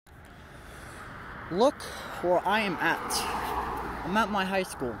Look where I am at. I'm at my high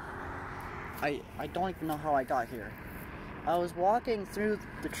school. I don't even know how I got here. I was walking through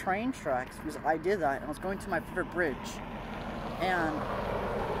the train tracks because I did that, and I was going to my favorite bridge. And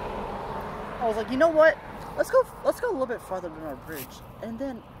I was like, you know what? Let's go a little bit farther than our bridge. And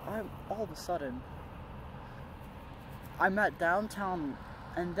then all of a sudden I'm at downtown,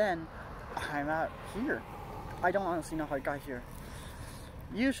 and then I'm out here. I don't honestly know how I got here.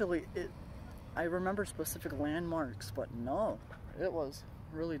 Usually I remember specific landmarks, but no, it was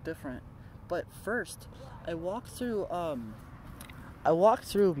really different. But first, I walked through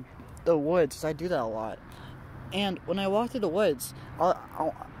the woods, 'cause I do that a lot. And when I walk through the woods, I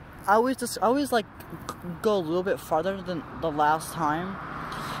always like go a little bit farther than the last time.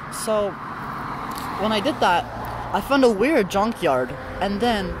 So when I did that, I found a weird junkyard, and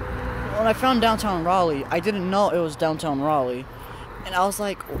then when I found downtown Raleigh, I didn't know it was downtown Raleigh. And I was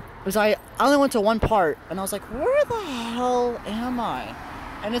like, because I only went to one part, and I was like, where the hell am I?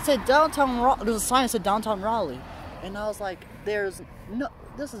 And it said downtown Raleigh. There's a sign that said downtown Raleigh. And I was like, this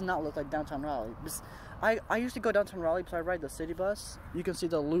does not look like downtown Raleigh. I used to go downtown Raleigh because I ride the city bus. You can see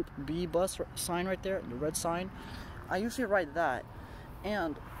the Loop B bus sign right there, the red sign. I usually ride that.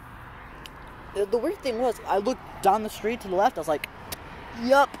 And the weird thing was, I looked down the street to the left, I was like,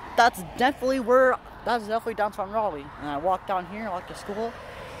 yup, that's definitely downtown Raleigh. And I walked down here, I walked to school.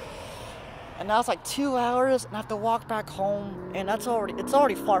 And now it's like 2 hours, and I have to walk back home, and it's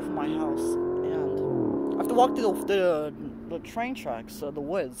already far from my house. And I have to walk through the train tracks, the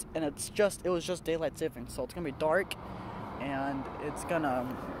woods, and it was just daylight savings, so it's gonna be dark, and it's gonna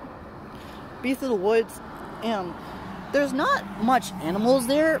be through the woods, and there's not much animals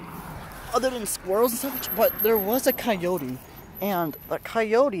there, other than squirrels and such, but there was a coyote, and the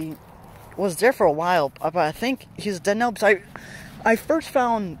coyote was there for a while, but I think he's dead now, because I first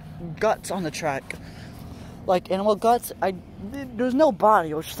found guts on the track, like animal guts. There's no body.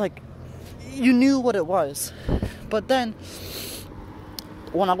 It was just like, you knew what it was. But then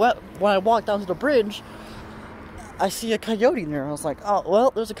when I walked down to the bridge, I see a coyote there. I was like, oh well,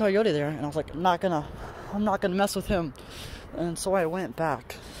 there's a coyote there, and I was like, I'm not gonna mess with him. And so I went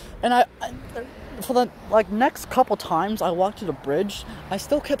back, and for the next couple times I walked to the bridge, I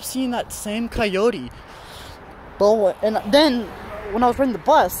still kept seeing that same coyote. And then when I was riding the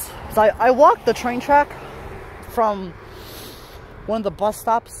bus, I walked the train track from one of the bus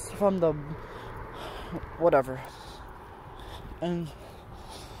stops from the whatever, and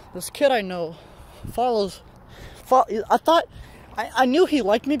this kid I know I knew he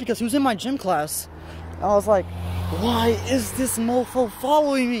liked me because he was in my gym class. I was like, why is this mofo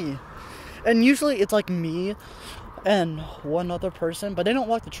following me? And usually it's like me and one other person, but they don't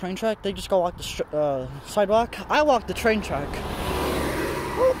walk the train track, they just go walk the sidewalk. I walk the train track.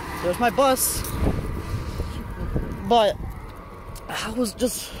 Oh, there's my bus. But I was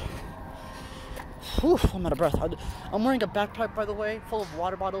just, I'm out of breath. I'm wearing a backpack, by the way, full of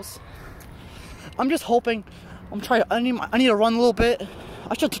water bottles. I'm just hoping, I need to run a little bit.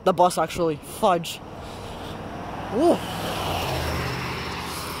 I should take the bus, actually. Fudge. Whew.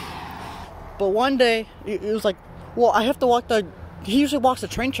 But one day, it was like, well, I have to walk he usually walks the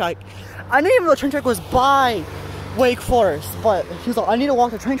train track. I didn't even know the train track was by Wake Forest, but he was like, I need to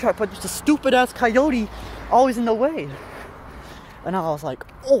walk the train track, but there's a stupid ass coyote always in the way. And I was like,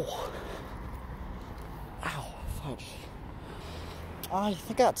 oh. Ow, fudge. I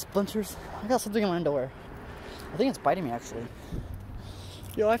think I got splinters. I got something in my underwear. I think it's biting me, actually.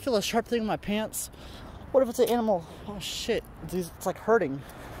 Yo, I feel a sharp thing in my pants. What if it's an animal? Oh shit, it's like hurting.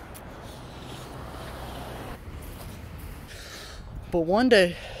 But one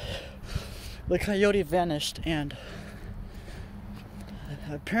day, the coyote vanished, and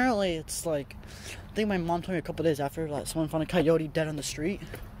apparently it's like, I think my mom told me a couple days after, like, someone found a coyote dead on the street.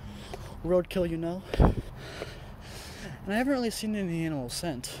 Roadkill, you know. And I haven't really seen any animals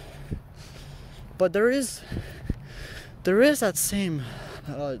since. But there is that same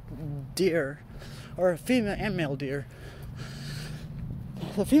deer, or female and male deer.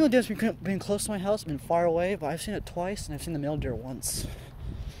 The female deer's been close to my house, been far away, but I've seen it twice, and I've seen the male deer once.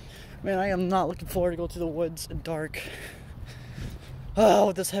 Man, I am not looking forward to go to the woods in dark. Oh,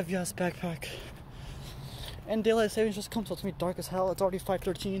 with this heavy ass backpack. And daylight savings just comes, so it's gonna be dark as hell. It's already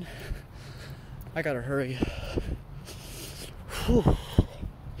 5:13. I gotta hurry. Whew.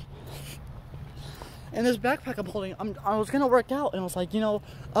 And this backpack I'm holding, I was gonna work out, and I was like, you know,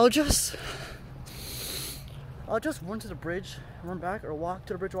 I'll just run to the bridge, run back, or walk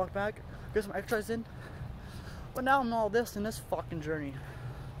to the bridge, walk back, get some exercise in. But now I'm all this in this fucking journey.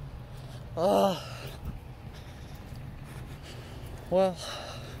 Well,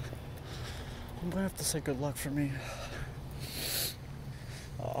 I'm gonna have to say good luck for me.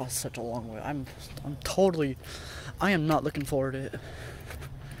 Oh, such a long way. I am not looking forward to it.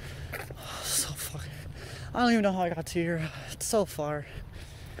 So fucking, I don't even know how I got to here. It's so far.